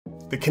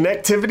The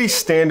Connectivity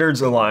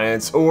Standards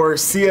Alliance, or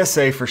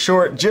CSA for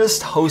short,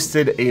 just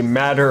hosted a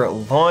Matter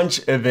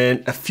launch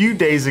event a few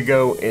days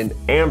ago in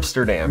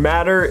Amsterdam.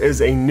 Matter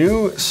is a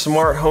new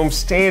smart home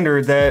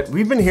standard that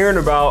we've been hearing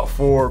about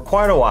for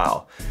quite a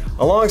while.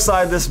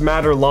 Alongside this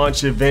Matter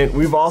launch event,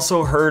 we've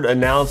also heard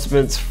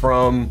announcements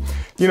from,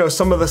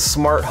 some of the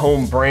smart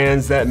home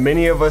brands that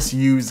many of us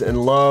use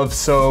and love.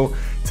 So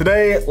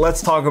today,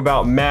 let's talk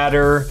about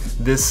Matter,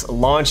 this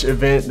launch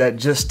event that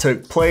just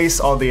took place,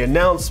 all the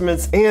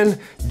announcements, and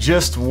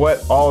just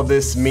what all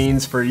this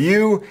means for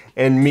you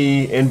and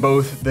me in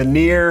both the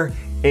near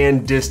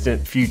and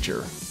distant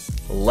future.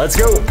 Let's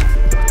go.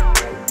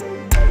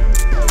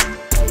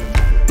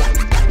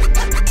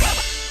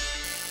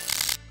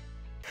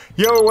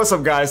 Yo, what's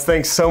up guys?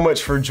 Thanks so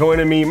much for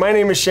joining me. My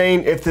name is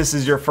Shane if this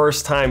is your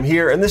first time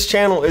here, and this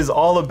channel is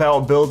all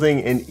about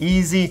building an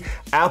easy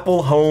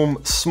Apple home,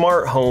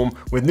 smart home,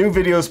 with new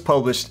videos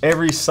published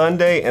every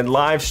Sunday and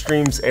live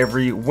streams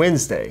every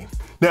Wednesday.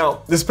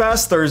 Now, this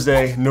past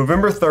Thursday,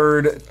 November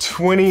 3rd,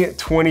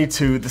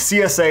 2022, the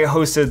CSA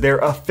hosted their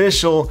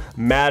official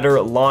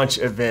Matter launch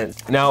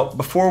event. Now,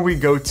 before we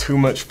go too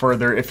much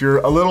further, if you're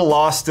a little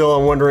lost still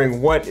and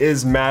wondering what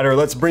is Matter,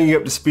 let's bring you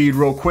up to speed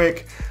real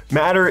quick.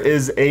 Matter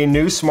is a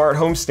new smart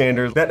home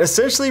standard that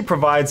essentially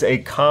provides a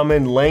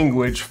common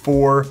language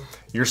for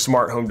your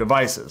smart home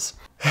devices.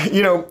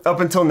 Up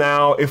until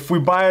now, if we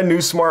buy a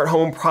new smart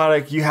home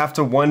product, you have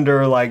to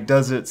wonder,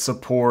 does it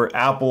support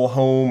Apple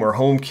Home or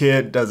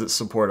HomeKit? Does it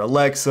support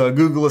Alexa,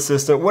 Google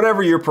Assistant,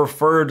 whatever your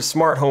preferred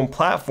smart home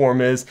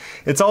platform is?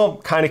 It's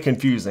all kind of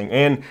confusing,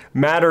 and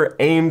Matter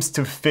aims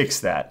to fix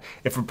that.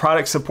 If a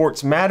product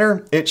supports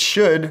Matter, it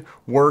should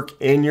work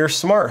in your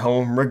smart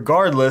home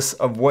regardless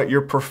of what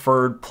your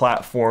preferred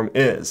platform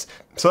is.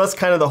 So that's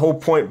kind of the whole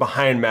point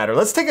behind Matter.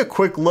 Let's take a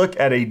quick look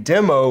at a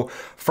demo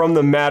from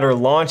the Matter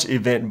launch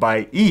event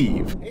by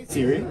Eve. Hey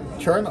Siri,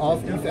 turn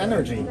off Eve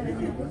Energy.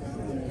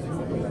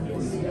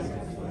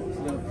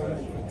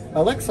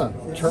 Alexa,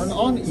 turn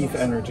on Eve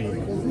Energy.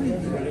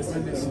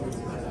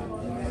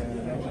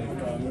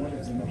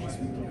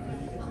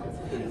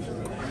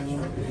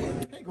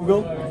 Hey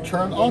Google,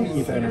 turn on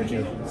Eve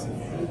Energy.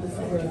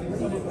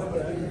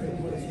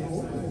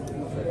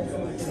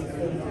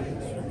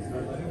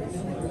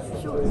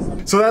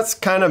 So that's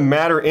kind of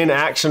Matter in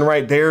action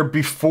right there.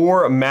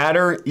 Before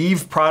Matter,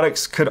 Eve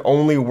products could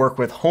only work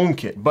with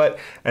HomeKit, but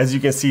as you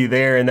can see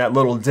there in that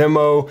little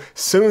demo,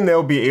 soon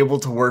they'll be able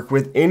to work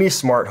with any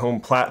smart home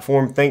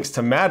platform thanks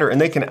to Matter, and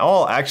they can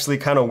all actually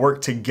kind of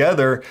work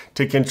together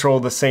to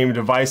control the same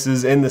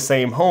devices in the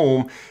same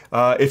home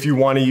if you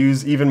want to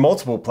use even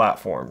multiple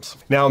platforms.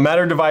 Now,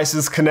 Matter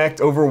devices connect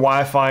over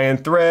Wi-Fi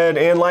and Thread,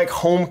 and like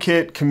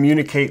HomeKit,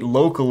 communicate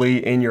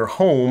locally in your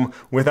home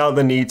without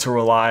the need to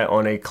rely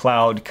on a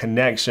cloud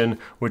connection,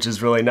 which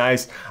is really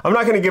nice. I'm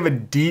not going to give a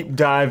deep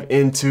dive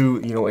into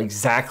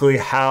exactly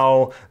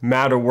how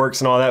Matter works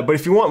and all that, but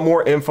if you want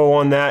more info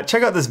on that,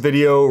 check out this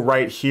video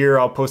right here.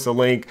 I'll post a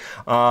link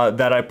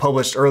that I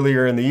published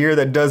earlier in the year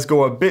that does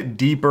go a bit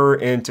deeper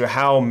into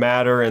how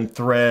Matter and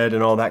Thread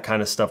and all that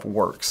kind of stuff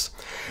works.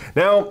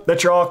 Now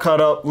that you're all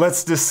caught up,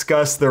 let's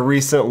discuss the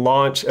recent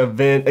launch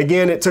event.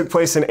 Again, it took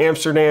place in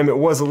Amsterdam. It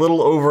was a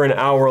little over an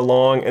hour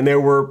long, and there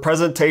were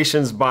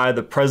presentations by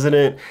the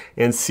president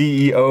and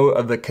CEO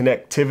of the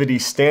Connectivity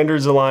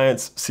Standards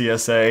Alliance,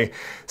 CSA,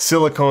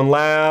 Silicon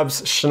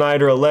Labs,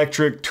 Schneider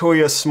Electric,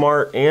 Toya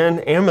Smart,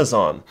 and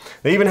Amazon.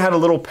 They even had a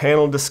little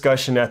panel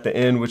discussion at the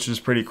end, which is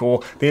pretty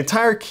cool. The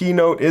entire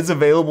keynote is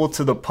available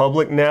to the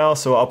public now,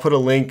 so I'll put a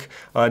link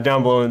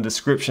down below in the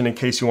description in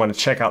case you want to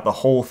check out the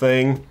whole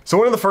thing. So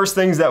one of the first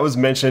things that was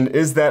mentioned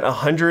is that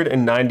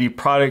 190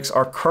 products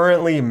are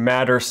currently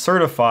Matter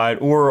certified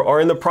or are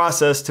in the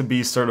process to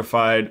be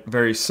certified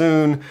very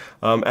soon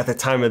at the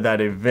time of that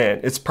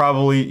event. It's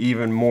probably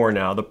even more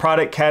now. The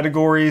product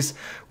categories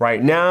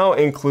right now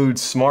include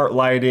smart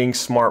lighting,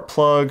 smart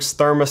plugs,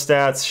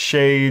 thermostats,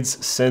 shades,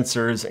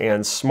 sensors,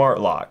 and smart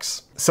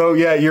locks. So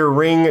yeah, your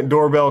Ring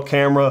doorbell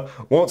camera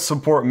won't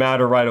support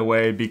Matter right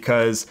away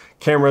because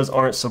cameras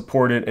aren't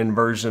supported in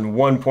version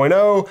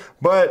 1.0,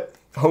 but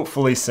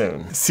hopefully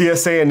soon.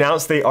 CSA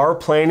announced they are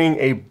planning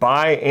a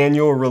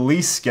biannual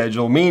release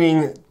schedule,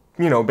 meaning,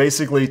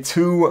 basically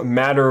 2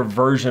 Matter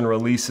version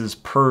releases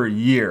per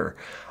year.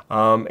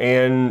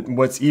 And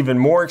what's even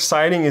more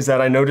exciting is that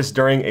I noticed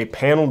during a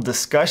panel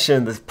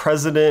discussion, the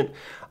president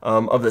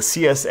of the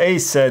CSA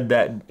said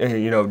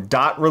that,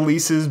 dot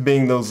releases,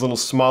 being those little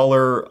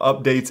smaller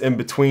updates in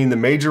between the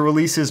major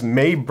releases,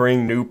 may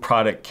bring new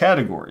product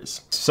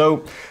categories.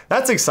 So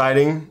that's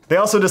exciting. They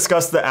also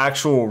discussed the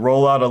actual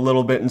rollout a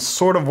little bit and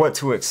sort of what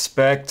to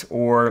expect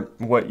or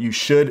what you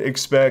should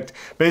expect.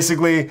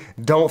 Basically,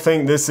 don't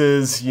think this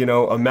is,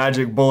 a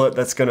magic bullet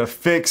that's gonna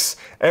fix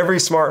every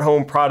smart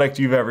home product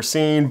you've ever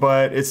seen,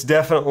 but it's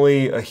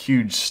definitely a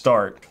huge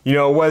start. It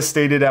was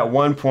stated at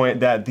one point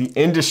that the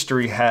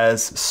industry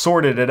has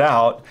sorted it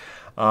out,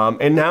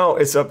 And now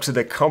it's up to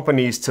the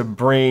companies to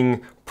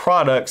bring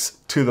products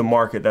to the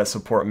market that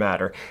support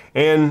Matter.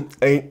 And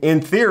in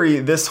theory,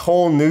 this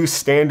whole new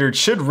standard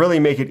should really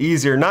make it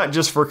easier, not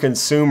just for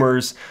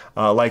consumers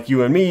like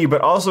you and me,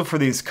 but also for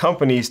these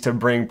companies to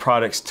bring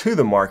products to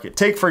the market.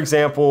 Take, for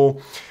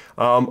example,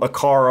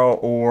 Aqara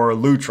or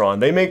Lutron.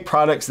 They make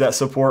products that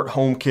support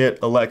HomeKit,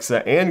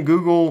 Alexa, and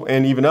Google,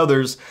 and even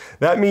others.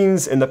 That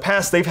means in the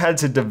past, they've had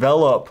to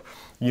develop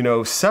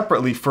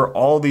separately for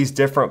all these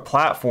different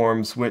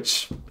platforms,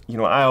 which,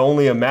 I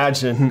only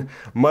imagine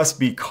must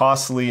be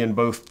costly in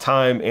both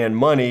time and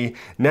money.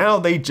 Now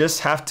they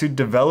just have to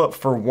develop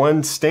for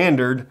one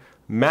standard,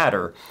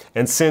 Matter.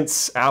 And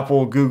since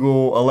Apple,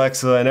 Google,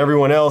 Alexa, and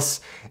everyone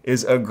else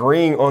is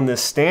agreeing on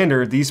this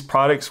standard, these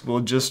products will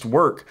just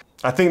work.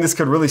 I think this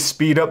could really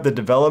speed up the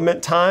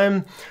development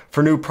time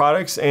for new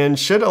products and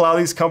should allow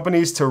these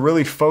companies to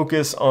really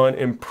focus on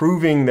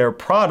improving their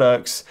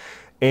products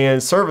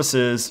and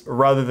services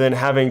rather than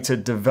having to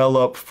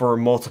develop for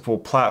multiple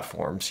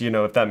platforms,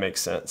 if that makes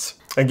sense.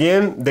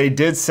 Again, they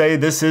did say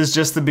this is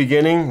just the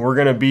beginning. We're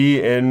gonna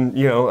be in,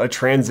 a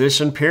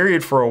transition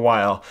period for a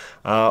while.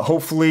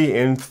 Hopefully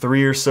in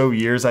 3 or so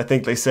years, I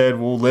think they said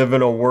we'll live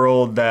in a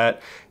world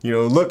that,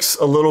 looks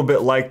a little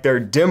bit like their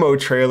demo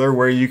trailer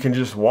where you can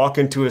just walk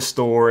into a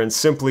store and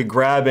simply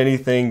grab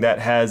anything that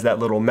has that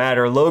little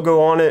Matter logo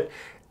on it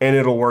and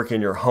it'll work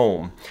in your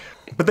home.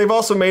 But they've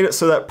also made it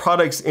so that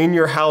products in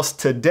your house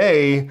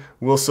today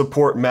will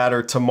support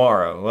Matter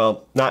tomorrow.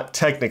 Well, not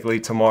technically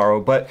tomorrow,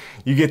 but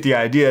you get the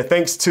idea.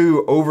 Thanks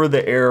to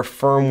over-the-air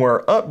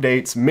firmware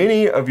updates,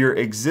 many of your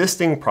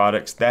existing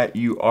products that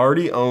you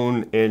already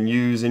own and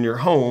use in your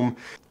home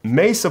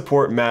may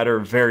support Matter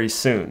very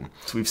soon.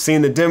 So we've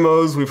seen the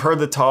demos, we've heard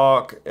the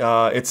talk.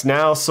 It's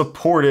now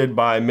supported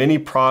by many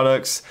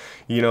products,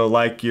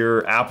 like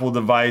your Apple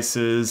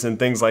devices and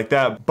things like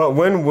that. But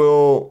when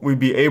will we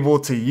be able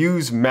to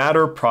use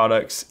Matter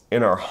products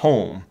in our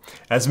home?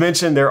 As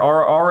mentioned, there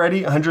are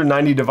already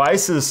 190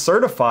 devices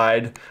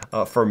certified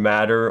for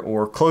Matter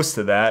or close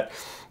to that.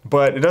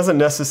 But it doesn't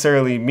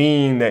necessarily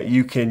mean that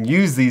you can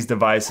use these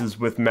devices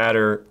with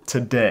Matter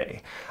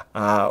today.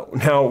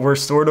 Now we're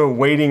sort of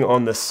waiting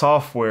on the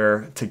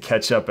software to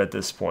catch up at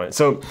this point.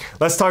 So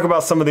let's talk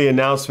about some of the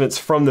announcements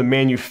from the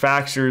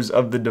manufacturers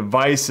of the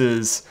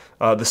devices,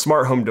 the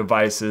smart home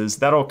devices.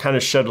 That'll kind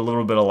of shed a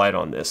little bit of light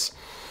on this.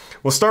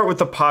 We'll start with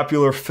the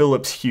popular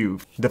Phillips Hue.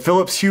 The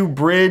Phillips Hue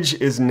bridge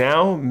is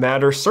now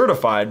Matter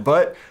certified,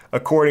 but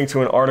according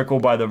to an article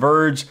by The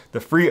Verge, the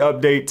free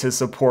update to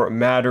support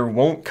Matter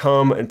won't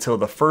come until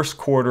the first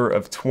quarter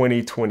of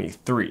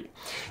 2023.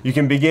 You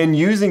can begin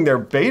using their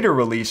beta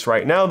release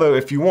right now though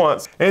if you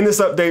want, and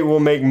this update will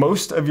make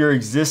most of your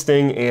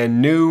existing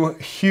and new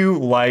Hue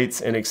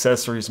lights and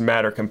accessories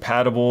Matter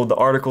compatible. The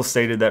article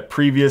stated that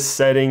previous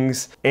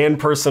settings and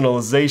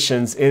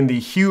personalizations in the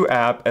Hue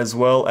app as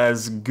well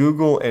as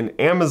Google and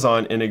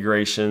Amazon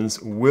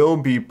integrations will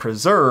be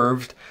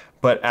preserved,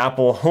 but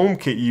Apple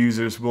HomeKit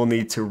users will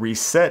need to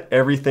reset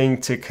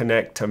everything to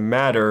connect to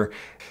Matter.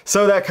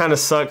 So that kind of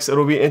sucks.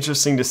 It'll be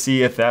interesting to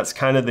see if that's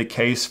kind of the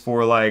case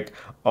for like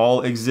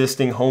all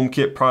existing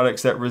HomeKit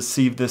products that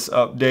receive this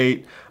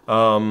update.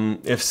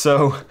 If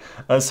so,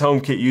 us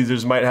HomeKit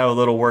users might have a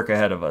little work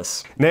ahead of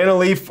us.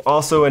 Nanoleaf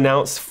also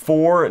announced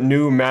 4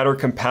 new Matter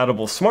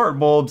compatible smart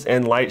bulbs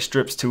and light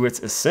strips to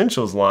its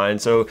Essentials line.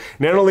 So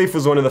Nanoleaf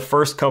was one of the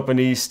first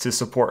companies to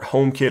support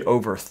HomeKit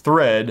over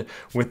Thread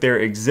with their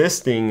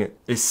existing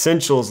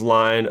Essentials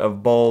line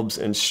of bulbs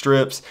and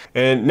strips.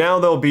 And now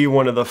they'll be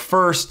one of the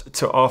first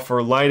to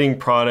offer lighting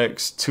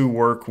products to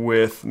work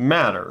with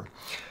Matter.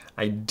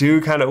 I do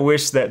kind of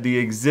wish that the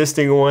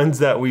existing ones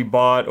that we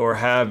bought or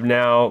have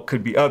now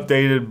could be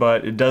updated,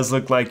 but it does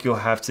look like you'll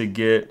have to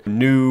get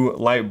new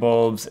light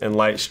bulbs and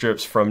light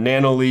strips from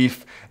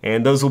Nanoleaf,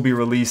 and those will be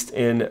released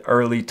in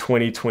early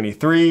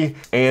 2023.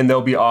 And they'll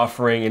be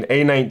offering an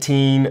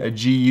A19, a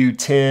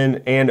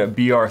GU10, and a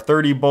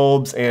BR30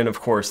 bulbs, and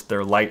of course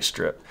their light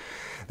strip.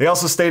 They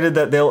also stated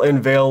that they'll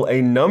unveil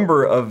a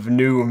number of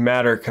new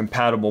Matter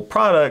compatible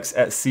products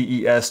at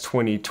CES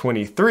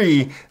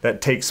 2023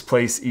 that takes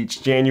place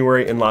each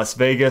January in Las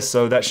Vegas,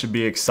 so that should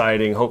be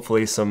exciting.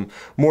 Hopefully some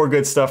more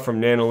good stuff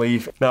from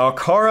Nanoleaf. Now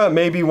Aqara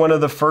may be one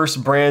of the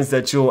first brands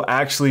that you'll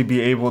actually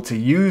be able to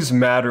use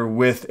Matter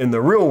with in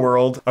the real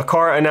world.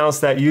 Aqara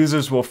announced that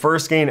users will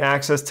first gain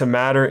access to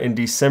Matter in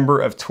December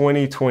of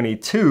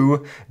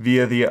 2022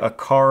 via the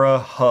Aqara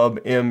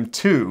Hub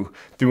M2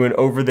 through an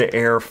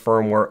over-the-air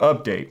firmware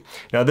update.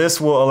 Now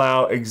this will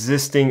allow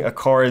existing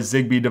Aqara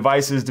Zigbee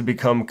devices to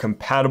become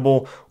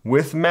compatible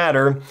with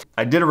Matter.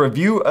 I did a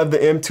review of the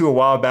M2 a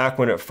while back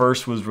when it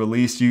first was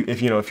released. If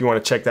you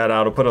want to check that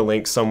out, I'll put a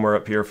link somewhere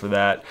up here for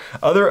that.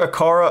 Other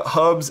Aqara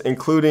hubs,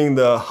 including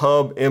the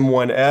Hub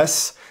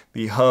M1S,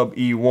 the Hub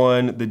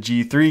E1, the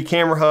G3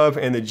 camera hub,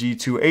 and the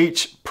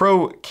G2H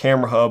Pro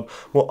camera hub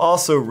will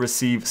also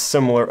receive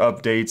similar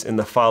updates in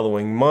the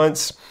following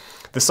months.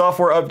 The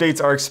software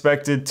updates are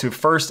expected to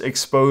first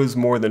expose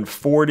more than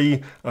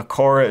 40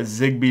 Aqara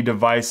Zigbee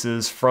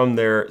devices, from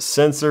their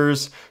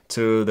sensors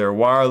to their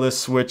wireless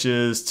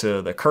switches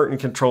to the curtain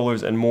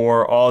controllers and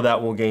more. All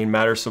that will gain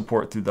Matter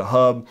support through the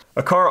hub.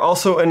 Aqara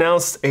also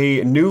announced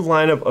a new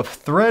lineup of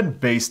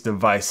thread-based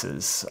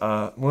devices.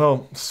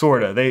 Well,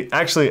 sorta. They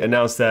actually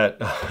announced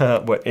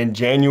that in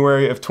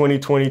January of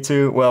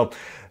 2022? Well,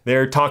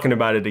 they're talking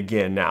about it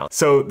again now.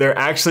 So they're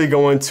actually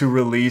going to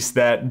release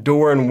that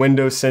door and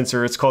window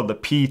sensor. It's called the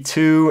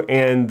P2,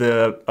 and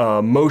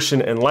the motion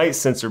and light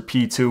sensor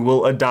P2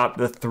 will adopt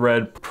the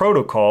Thread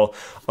protocol,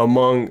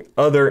 among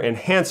other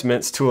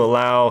enhancements, to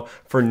allow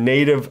for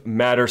native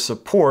Matter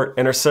support,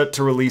 and are set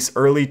to release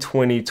early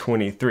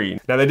 2023.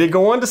 Now, they did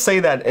go on to say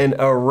that an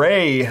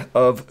array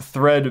of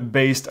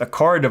thread-based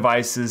Aqara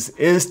devices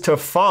is to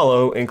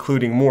follow,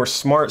 including more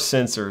smart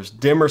sensors,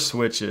 dimmer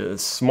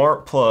switches,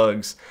 smart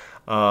plugs,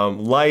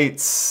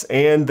 lights,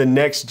 and the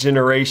next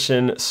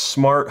generation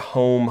smart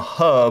home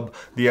hub,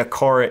 the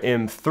Aqara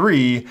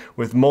M3,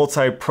 with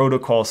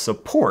multi-protocol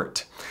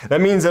support.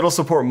 That means it'll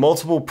support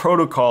multiple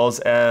protocols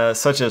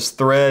such as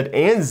Thread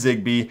and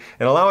Zigbee,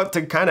 and allow it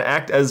to kind of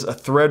act as a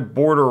Thread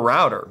border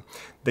router.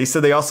 They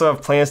said they also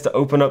have plans to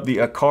open up the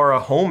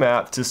Aqara Home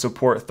app to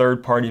support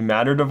third-party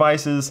Matter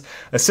devices.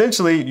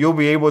 Essentially, you'll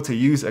be able to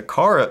use the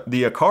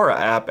Aqara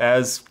app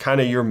as kind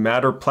of your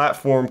Matter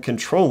platform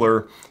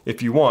controller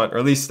if you want, or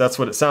at least that's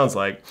what it sounds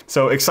like.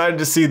 So excited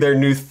to see their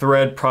new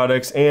Thread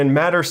products and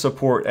Matter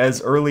support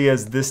as early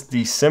as this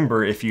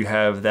December if you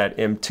have that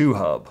M2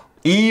 hub.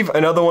 Eve,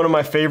 another one of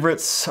my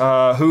favorites,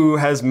 who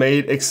has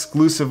made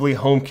exclusively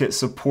HomeKit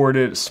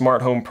supported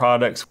smart home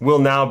products, will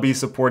now be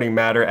supporting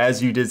Matter,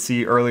 as you did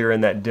see earlier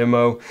in that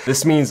demo.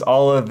 This means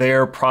all of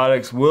their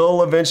products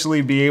will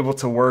eventually be able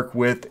to work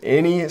with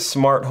any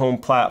smart home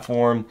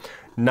platform,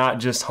 not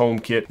just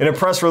HomeKit. In a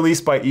press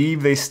release by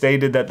Eve, they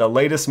stated that the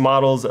latest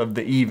models of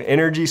the Eve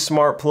Energy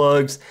smart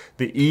plugs,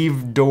 the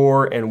Eve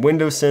door and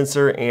window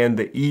sensor, and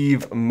the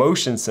Eve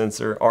motion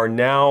sensor are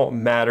now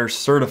Matter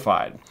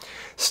certified.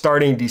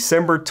 Starting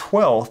December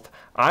 12th,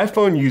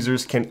 iPhone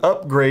users can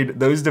upgrade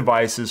those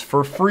devices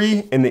for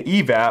free in the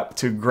Eve app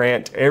to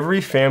grant every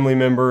family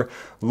member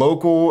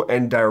local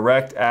and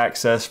direct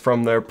access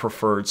from their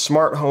preferred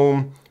smart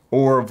home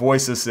or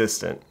voice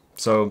assistant.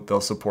 So they'll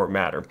support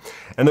Matter.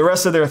 And the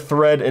rest of their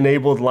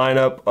Thread-enabled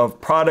lineup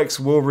of products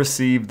will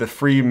receive the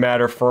free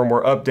Matter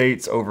firmware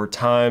updates over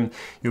time.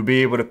 You'll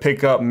be able to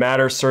pick up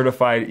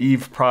Matter-certified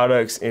Eve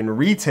products in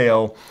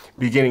retail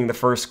beginning the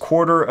first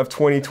quarter of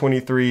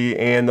 2023,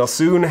 and they'll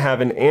soon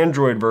have an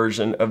Android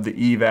version of the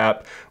Eve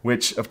app,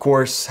 which of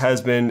course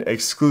has been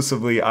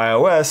exclusively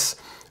iOS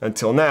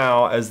until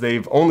now, as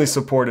they've only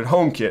supported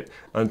HomeKit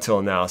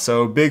until now.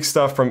 So big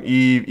stuff from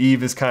Eve.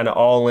 Eve is kind of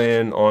all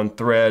in on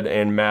Thread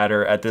and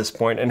Matter at this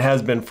point, and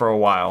has been for a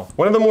while.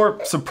 One of the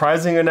more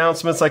surprising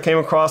announcements I came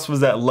across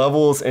was that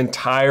Level's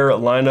entire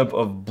lineup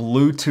of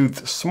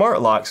Bluetooth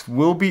smart locks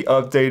will be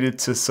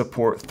updated to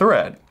support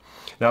Thread.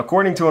 Now,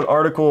 according to an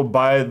article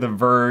by The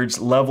Verge,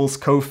 Level's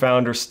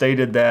co-founder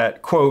stated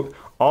that, quote,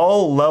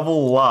 all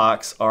Level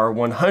locks are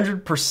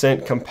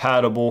 100%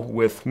 compatible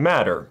with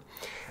Matter,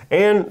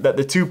 and that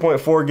the 2.4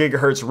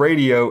 gigahertz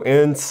radio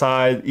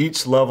inside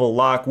each Level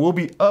lock will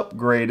be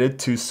upgraded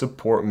to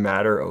support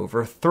Matter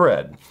over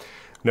Thread.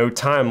 No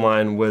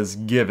timeline was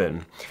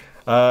given.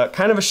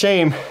 Kind of a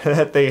shame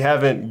that they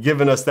haven't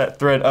given us that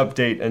Thread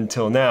update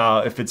until now.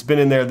 If it's been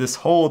in there this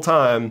whole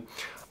time,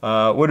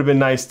 would have been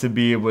nice to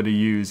be able to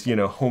use,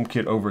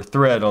 HomeKit over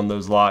Thread on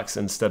those locks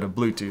instead of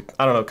Bluetooth.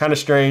 I don't know, kind of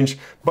strange,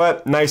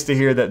 but nice to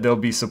hear that they'll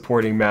be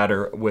supporting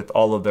Matter with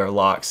all of their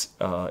locks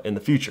in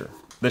the future.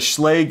 The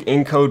Schlage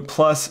Encode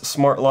Plus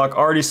smart lock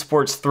already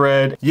supports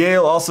Thread.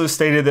 Yale also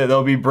stated that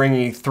they'll be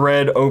bringing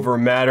Thread over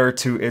Matter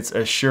to its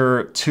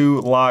Assure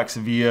 2 locks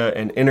via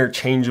an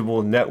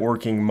interchangeable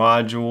networking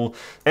module.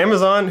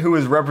 Amazon, who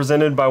is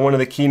represented by one of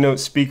the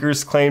keynote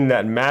speakers, claimed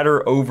that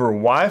Matter over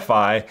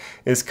Wi-Fi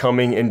is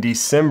coming in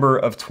December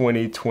of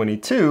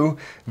 2022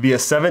 via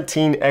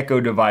 17 Echo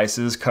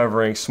devices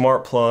covering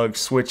smart plugs,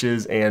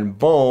 switches, and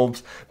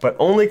bulbs, but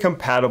only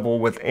compatible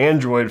with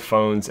Android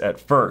phones at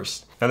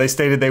first. Now, they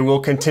stated they will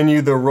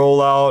continue the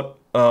rollout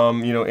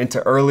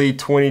into early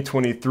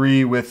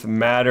 2023 with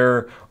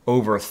Matter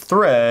over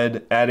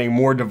Thread, adding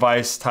more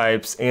device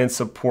types and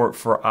support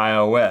for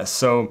iOS.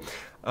 So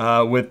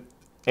with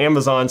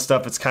Amazon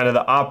stuff, it's kind of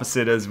the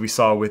opposite as we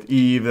saw with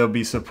Eve. They'll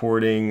be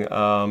supporting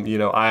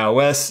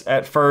iOS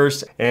at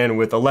first, and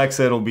with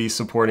Alexa, it'll be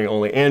supporting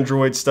only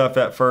Android stuff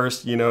at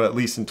first, at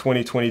least in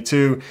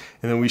 2022.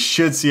 And then we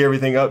should see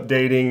everything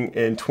updating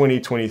in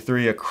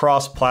 2023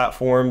 across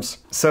platforms.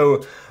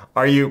 So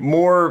are you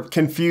more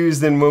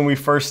confused than when we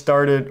first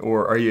started,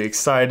 or are you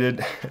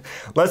excited?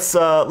 Let's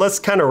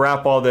kind of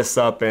wrap all this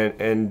up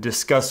and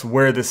discuss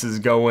where this is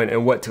going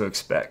and what to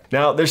expect.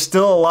 Now, there's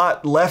still a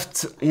lot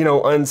left,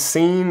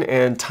 unseen,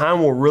 and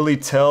time will really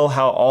tell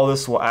how all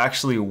this will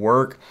actually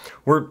work.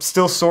 We're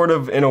still sort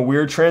of in a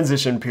weird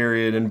transition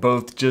period in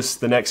both just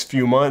the next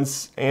few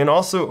months and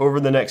also over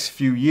the next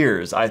few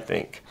years, I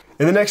think.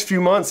 In the next few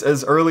months,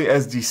 as early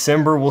as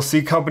December, we'll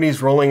see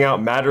companies rolling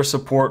out Matter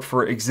support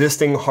for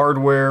existing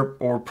hardware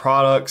or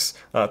products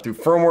through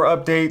firmware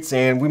updates,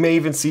 and we may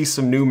even see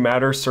some new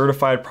Matter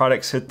certified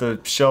products hit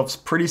the shelves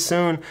pretty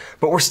soon,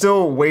 but we're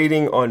still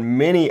waiting on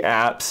many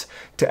apps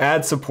to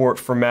add support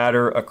for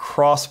Matter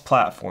across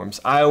platforms.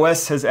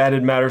 iOS has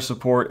added Matter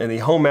support in the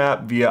Home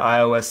app via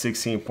iOS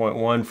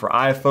 16.1 for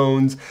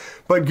iPhones,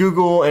 but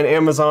Google and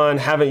Amazon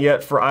haven't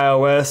yet for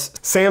iOS.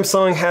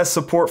 Samsung has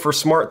support for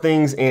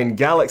SmartThings and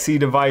Galaxy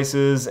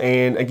devices,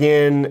 and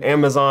again,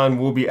 Amazon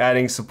will be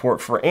adding support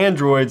for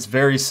Androids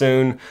very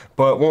soon,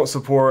 but won't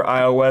support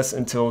iOS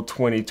until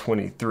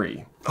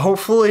 2023.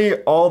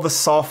 Hopefully all the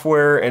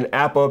software and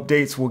app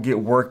updates will get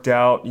worked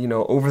out,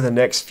 over the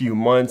next few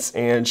months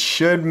and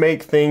should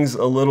make things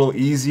a little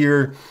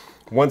easier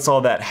once all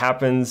that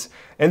happens.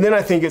 And then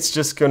I think it's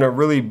just gonna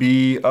really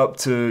be up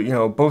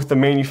to, both the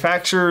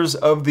manufacturers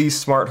of these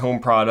smart home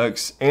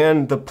products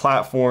and the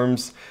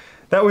platforms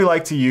that we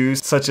like to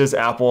use, such as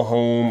Apple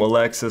Home,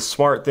 Alexa,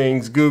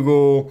 SmartThings,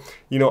 Google,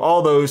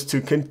 all those to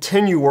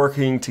continue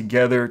working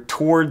together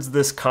towards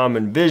this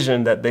common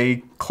vision that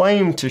they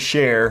claim to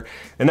share,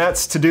 and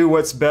that's to do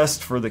what's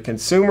best for the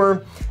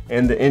consumer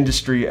and the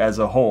industry as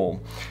a whole.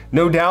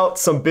 No doubt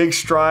some big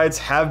strides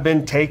have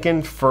been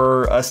taken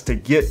for us to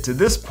get to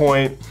this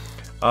point.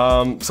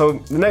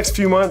 So the next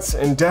few months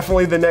and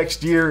definitely the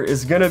next year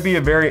is gonna be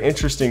a very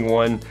interesting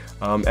one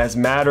as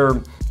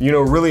Matter,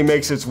 really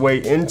makes its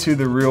way into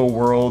the real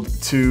world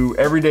to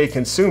everyday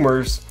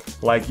consumers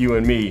like you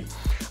and me.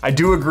 I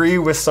do agree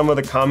with some of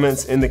the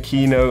comments in the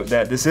keynote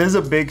that this is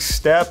a big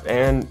step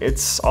and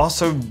it's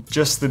also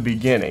just the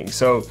beginning.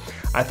 So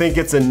I think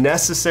it's a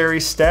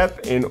necessary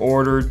step in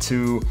order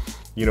to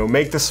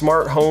make the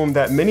smart home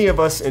that many of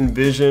us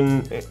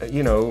envision,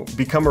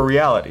 become a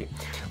reality.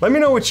 Let me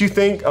know what you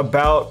think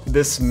about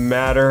this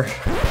Matter.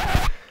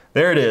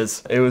 There it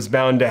is. It was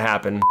bound to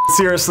happen.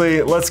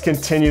 Seriously, let's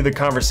continue the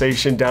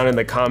conversation down in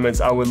the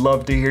comments. I would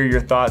love to hear your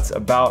thoughts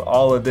about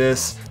all of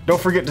this. Don't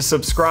forget to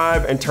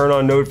subscribe and turn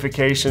on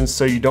notifications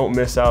so you don't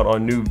miss out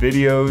on new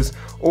videos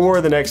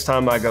or the next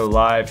time I go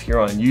live here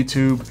on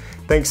YouTube.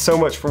 Thanks so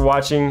much for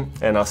watching,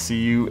 and I'll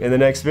see you in the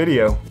next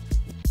video.